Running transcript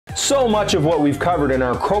So much of what we've covered in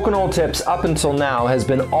our crokinole tips up until now has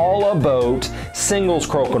been all about singles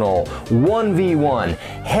crokinole, 1v1,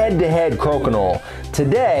 head-to-head crokinole.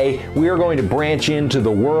 Today, we are going to branch into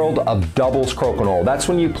the world of doubles crokinole. That's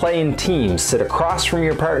when you play in teams, sit across from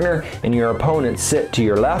your partner, and your opponents sit to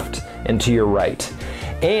your left and to your right.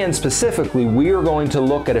 And specifically, we are going to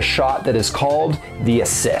look at a shot that is called the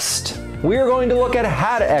assist. We are going to look at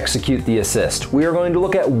how to execute the assist. We are going to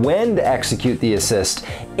look at when to execute the assist.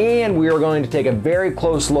 And we are going to take a very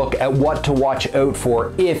close look at what to watch out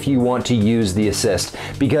for if you want to use the assist,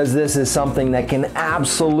 because this is something that can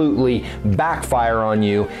absolutely backfire on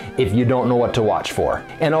you if you don't know what to watch for.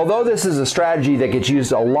 And although this is a strategy that gets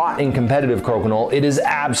used a lot in competitive crokinole, it is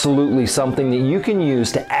absolutely something that you can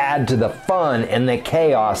use to add to the fun and the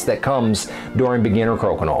chaos that comes during beginner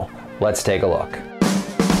crokinole. Let's take a look.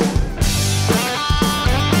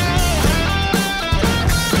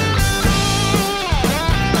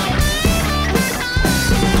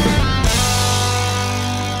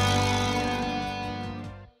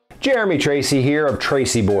 Jeremy Tracey here of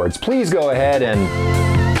Tracey Boards. Please go ahead and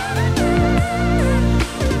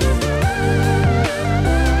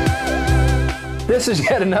this is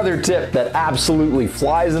yet another tip that absolutely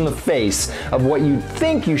flies in the face of what you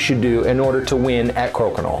think you should do in order to win at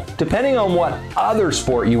crokinole. Depending on what other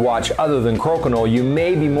sport you watch other than crokinole, you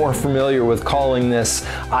may be more familiar with calling this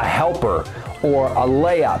a helper or a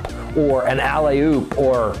layup or an alley-oop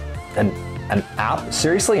or an app?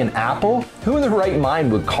 Seriously, an apple? Who in their right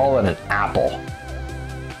mind would call it an apple?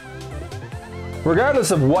 Regardless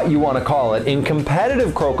of what you want to call it, in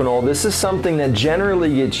competitive crokinole, this is something that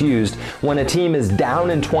generally gets used when a team is down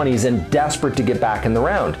in 20s and desperate to get back in the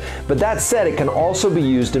round. But that said, it can also be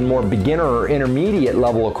used in more beginner or intermediate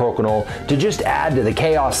level of crokinole to just add to the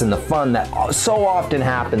chaos and the fun that so often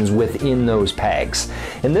happens within those pegs.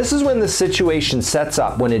 And this is when the situation sets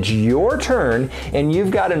up when it's your turn and you've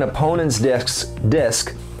got an opponent's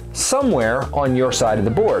disc somewhere on your side of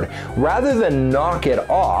the board. Rather than knock it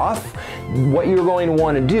off, what you're going to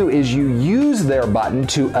want to do is you use their button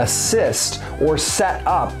to assist or set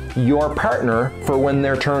up your partner for when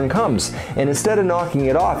their turn comes. And instead of knocking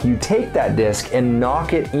it off, you take that disc and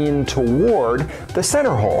knock it in toward the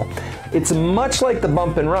center hole. It's much like the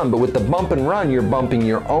bump and run, but with the bump and run, you're bumping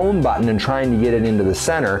your own button and trying to get it into the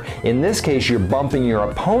center. In this case, you're bumping your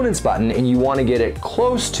opponent's button and you want to get it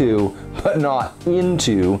close to, but not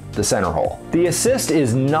into the center hole. The assist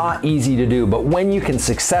is not easy to do, but when you can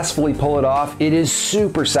successfully pull it off, it is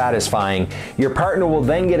super satisfying. Your partner will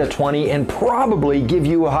then get a 20 and probably give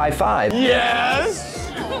you a high five. Yes!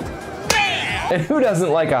 And who doesn't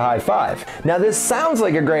like a high five? Now this sounds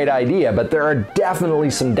like a great idea, but there are definitely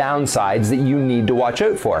some downsides that you need to watch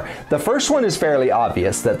out for. The first one is fairly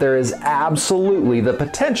obvious, that there is absolutely the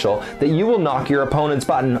potential that you will knock your opponent's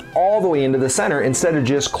button all the way into the center instead of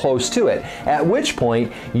just close to it, at which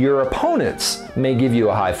point your opponents may give you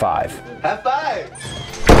a high five. High five!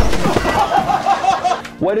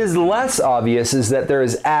 What is less obvious is that there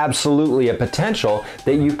is absolutely a potential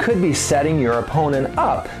that you could be setting your opponent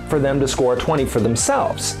up for them to score a 20 for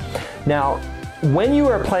themselves. Now, when you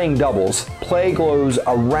are playing doubles, play goes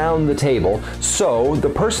around the table, so the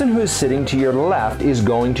person who is sitting to your left is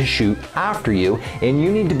going to shoot after you, and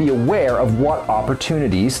you need to be aware of what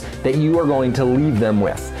opportunities that you are going to leave them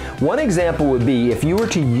with. One example would be if you were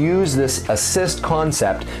to use this assist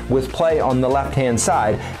concept with play on the left-hand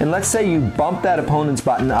side, and let's say you bump that opponent's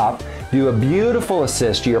button up, do a beautiful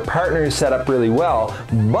assist, your partner is set up really well,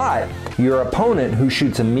 but your opponent who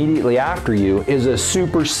shoots immediately after you is a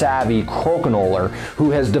super savvy crokinoler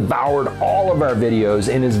who has devoured all of our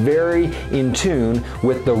videos and is very in tune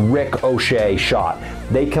with the ricochet shot.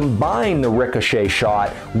 They combine the ricochet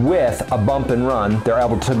shot with a bump and run. They're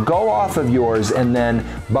able to go off of yours and then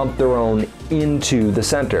bump their own into the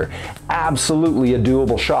center. Absolutely a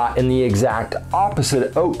doable shot and the exact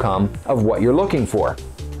opposite outcome of what you're looking for.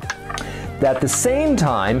 At the same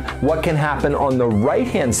time, what can happen on the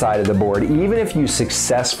right-hand side of the board, even if you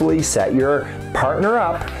successfully set your partner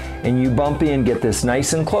up and you bump in, get this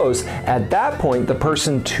nice and close, at that point, the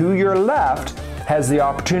person to your left has the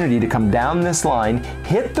opportunity to come down this line,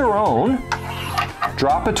 hit their own,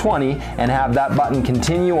 drop a 20, and have that button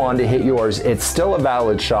continue on to hit yours. It's still a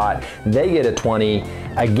valid shot. They get a 20.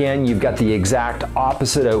 Again, you've got the exact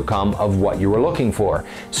opposite outcome of what you were looking for.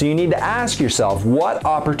 So you need to ask yourself, what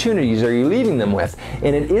opportunities are you leaving them with?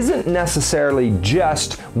 And it isn't necessarily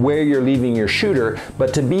just where you're leaving your shooter,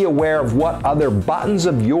 but to be aware of what other buttons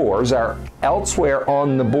of yours are elsewhere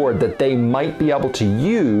on the board that they might be able to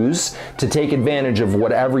use to take advantage of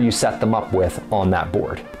whatever you set them up with on that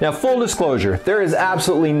board. Now, full disclosure, there is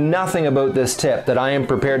absolutely nothing about this tip that I am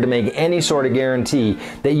prepared to make any sort of guarantee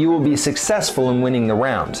that you will be successful in winning the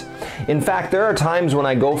round. In fact, there are times when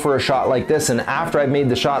I go for a shot like this, and after I've made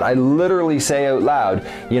the shot, I literally say out loud,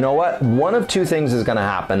 you know what, one of two things is gonna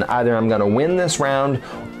happen. Either I'm gonna win this round,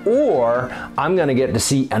 or I'm gonna get to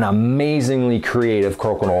see an amazingly creative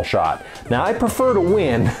crokinole shot. Now, I prefer to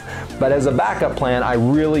win, but as a backup plan, I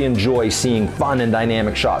really enjoy seeing fun and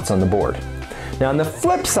dynamic shots on the board. Now, on the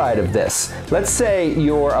flip side of this, let's say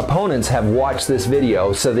your opponents have watched this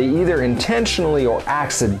video, so they either intentionally or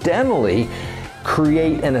accidentally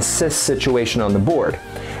create an assist situation on the board.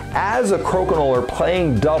 As a crokinole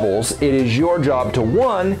playing doubles, it is your job to,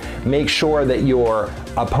 one, make sure that your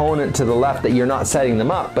opponent to the left, that you're not setting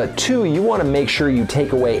them up, but two, you want to make sure you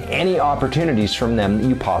take away any opportunities from them that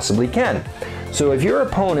you possibly can. So if your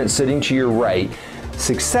opponent sitting to your right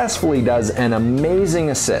successfully does an amazing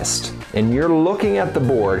assist, and you're looking at the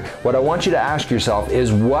board, what I want you to ask yourself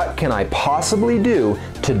is, what can I possibly do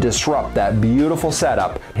to disrupt that beautiful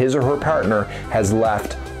setup his or her partner has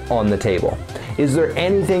left on the table? Is there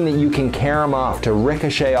anything that you can carry them off, to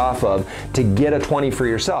ricochet off of, to get a 20 for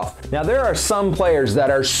yourself? Now, there are some players that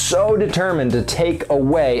are so determined to take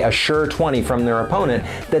away a sure 20 from their opponent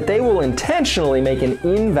that they will intentionally make an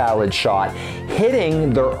invalid shot,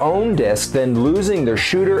 hitting their own disc, then losing their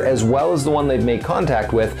shooter as well as the one they've made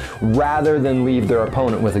contact with, rather than leave their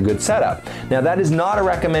opponent with a good setup. Now, that is not a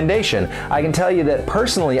recommendation. I can tell you that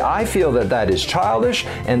personally, I feel that that is childish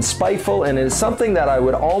and spiteful, and it is something that I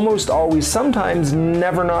would almost always, sometimes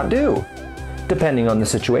never not do, depending on the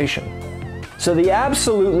situation. So the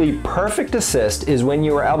absolutely perfect assist is when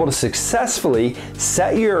you are able to successfully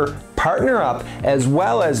set your partner up, as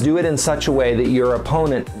well as do it in such a way that your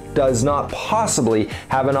opponent does not possibly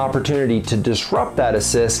have an opportunity to disrupt that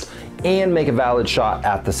assist and make a valid shot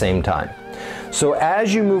at the same time. So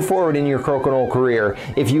as you move forward in your crokinole career,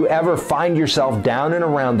 if you ever find yourself down in a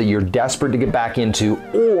round that you're desperate to get back into,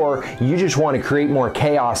 or you just want to create more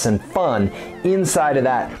chaos and fun inside of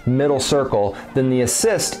that middle circle, then the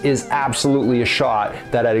assist is absolutely a shot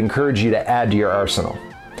that I'd encourage you to add to your arsenal.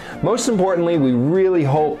 Most importantly, we really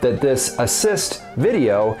hope that this assist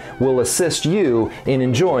video will assist you in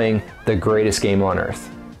enjoying the greatest game on earth.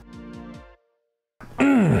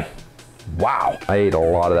 Wow, I ate a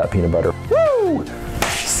lot of that peanut butter. Woo!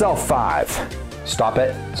 Self 5. Stop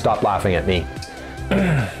it. Stop laughing at me.